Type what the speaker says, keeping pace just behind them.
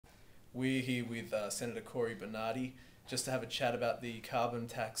We're here with Senator Cory Bernardi just to have a chat about the carbon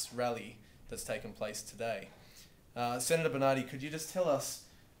tax rally that's taken place today. Senator Bernardi, could you just tell us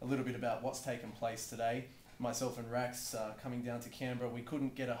a little bit about what's taken place today? Myself and Rax coming down to Canberra, we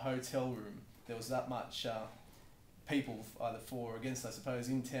couldn't get a hotel room. There was that much people, either for or against, I suppose,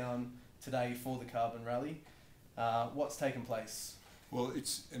 in town today for the carbon rally. What's taken place? Well,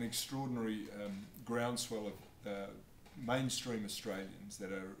 it's an extraordinary groundswell of mainstream Australians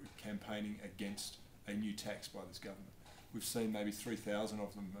that are campaigning against a new tax by this government. We've seen maybe 3,000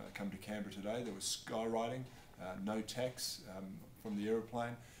 of them come to Canberra today. There was skywriting, no tax from the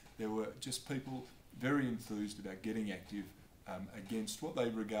aeroplane. There were just people very enthused about getting active against what they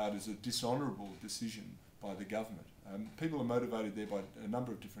regard as a dishonourable decision by the government. People are motivated there by a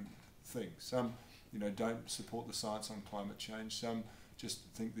number of different things. Some, don't support the science on climate change. Some just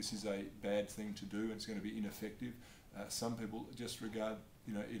think this is a bad thing to do and it's going to be ineffective. Some people just regard,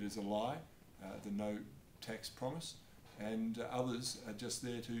 it as a lie, the no tax promise, and others are just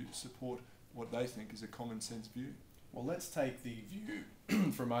there to support what they think is a common sense view. Well, let's take the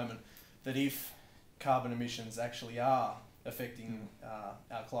view for a moment that if carbon emissions actually are affecting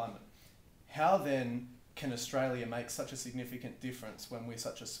our climate, how then can Australia make such a significant difference when we're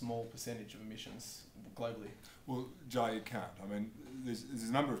such a small percentage of emissions globally? Well, Jay, you can't. I mean, there's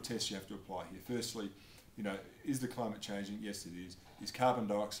a number of tests you have to apply here. Firstly, is the climate changing? Yes, it is. Is carbon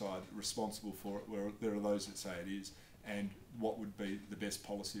dioxide responsible for it? Well, there are those that say it is. And what would be the best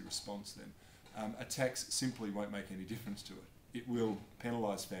policy response then? A tax simply won't make any difference to it. It will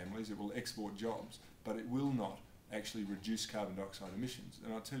penalise families, it will export jobs, but it will not actually reduce carbon dioxide emissions.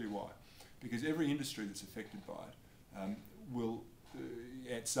 And I'll tell you why. Because every industry that's affected by it will,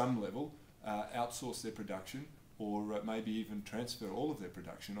 at some level, outsource their production or maybe even transfer all of their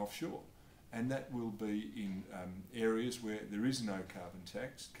production offshore. And that will be in areas where there is no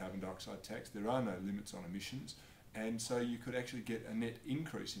carbon dioxide tax, there are no limits on emissions, and so you could actually get a net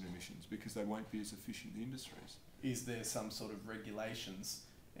increase in emissions because they won't be as efficient, the industries. Is there some sort of regulations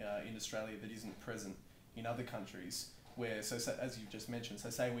in Australia that isn't present in other countries where, so as you've just mentioned, so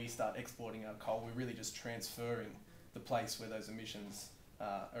say we start exporting our coal, we're really just transferring the place where those emissions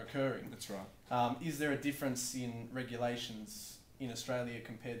are occurring. That's right. Is there a difference in regulations in Australia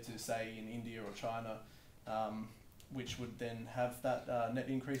compared to, say, in India or China, which would then have that net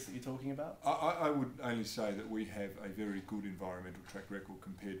increase that you're talking about? I would only say that we have a very good environmental track record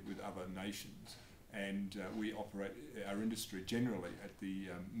compared with other nations, and we operate our industry generally at the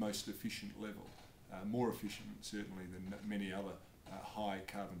most efficient level, more efficient certainly than many other high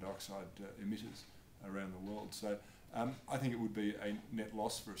carbon dioxide emitters around the world. So I think it would be a net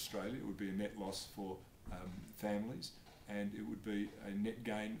loss for Australia, it would be a net loss for families, and it would be a net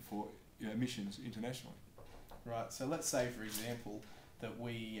gain for emissions internationally. Right, so let's say, for example, that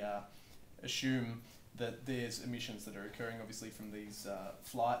we assume that there's emissions that are occurring obviously from these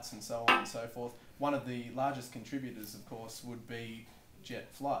flights and so on and so forth. One of the largest contributors, of course, would be jet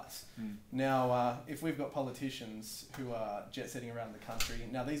flights. Now, if we've got politicians who are jet setting around the country,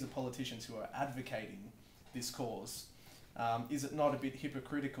 now these are politicians who are advocating this cause, is it not a bit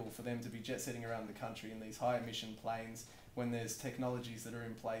hypocritical for them to be jet setting around the country in these high emission planes when there's technologies that are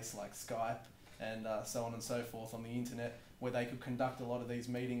in place like Skype and so on and so forth on the internet, where they could conduct a lot of these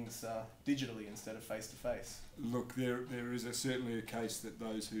meetings digitally instead of face to face? Look, there is certainly a case that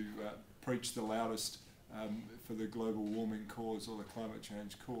those who preach the loudest for the global warming cause or the climate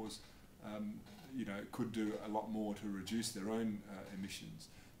change cause, could do a lot more to reduce their own emissions.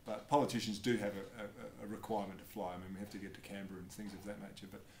 But politicians do have a requirement to fly. I mean, we have to get to Canberra and things of that nature.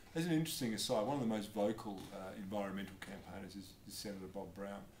 But as an interesting aside, one of the most vocal environmental campaigners is Senator Bob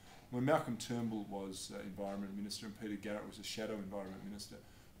Brown. When Malcolm Turnbull was Environment Minister and Peter Garrett was a shadow Environment Minister,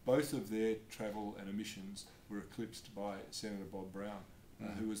 both of their travel and emissions were eclipsed by Senator Bob Brown,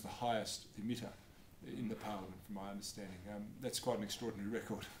 who was the highest emitter in the Parliament, from my understanding. That's quite an extraordinary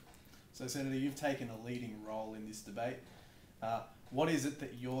record. So, Senator, you've taken a leading role in this debate. What is it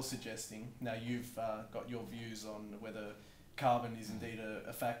that you're suggesting? Now, you've got your views on whether carbon is indeed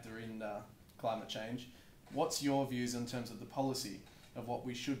a factor in climate change. What's your views in terms of the policy of what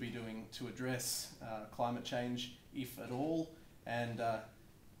we should be doing to address climate change, if at all, and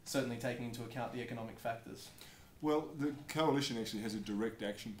certainly taking into account the economic factors? Well, the Coalition actually has a direct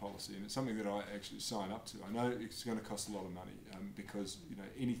action policy, and it's something that I actually sign up to. I know it's going to cost a lot of money because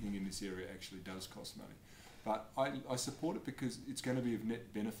anything in this area actually does cost money. But I support it because it's going to be of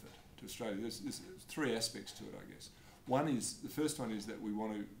net benefit to Australia. There's three aspects to it, I guess. The first one is that we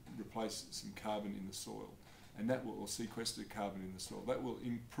want to replace some carbon in the soil, and that will, or sequester carbon in the soil. That will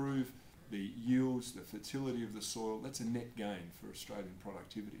improve the yields, the fertility of the soil. That's a net gain for Australian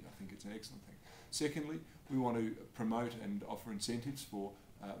productivity. I think it's an excellent thing. Secondly, we want to promote and offer incentives for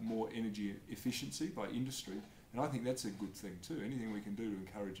more energy efficiency by industry, and I think that's a good thing too. Anything we can do to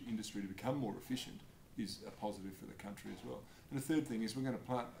encourage industry to become more efficient is a positive for the country as well. And the third thing is we're going to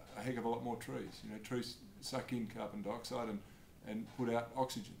plant a heck of a lot more trees. You know, trees suck in carbon dioxide and put out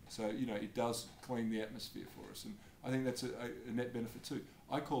oxygen. So, you know, it does clean the atmosphere for us. And I think that's a net benefit too.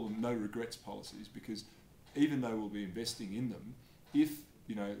 I call them no regrets policies, because even though we'll be investing in them, if,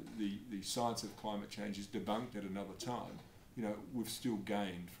 you know, the science of climate change is debunked at another time, you know, we've still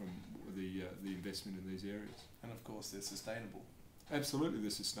gained from the investment in these areas. And of course they're sustainable. Absolutely, they're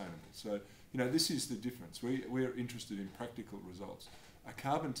sustainable. So, you know, this is the difference. We're interested in practical results. A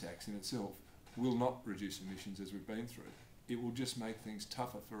carbon tax in itself will not reduce emissions as we've been through. It will just make things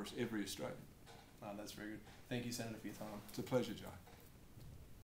tougher for us, every Australian. Oh, that's very good. Thank you, Senator, for your time. It's a pleasure, Joe.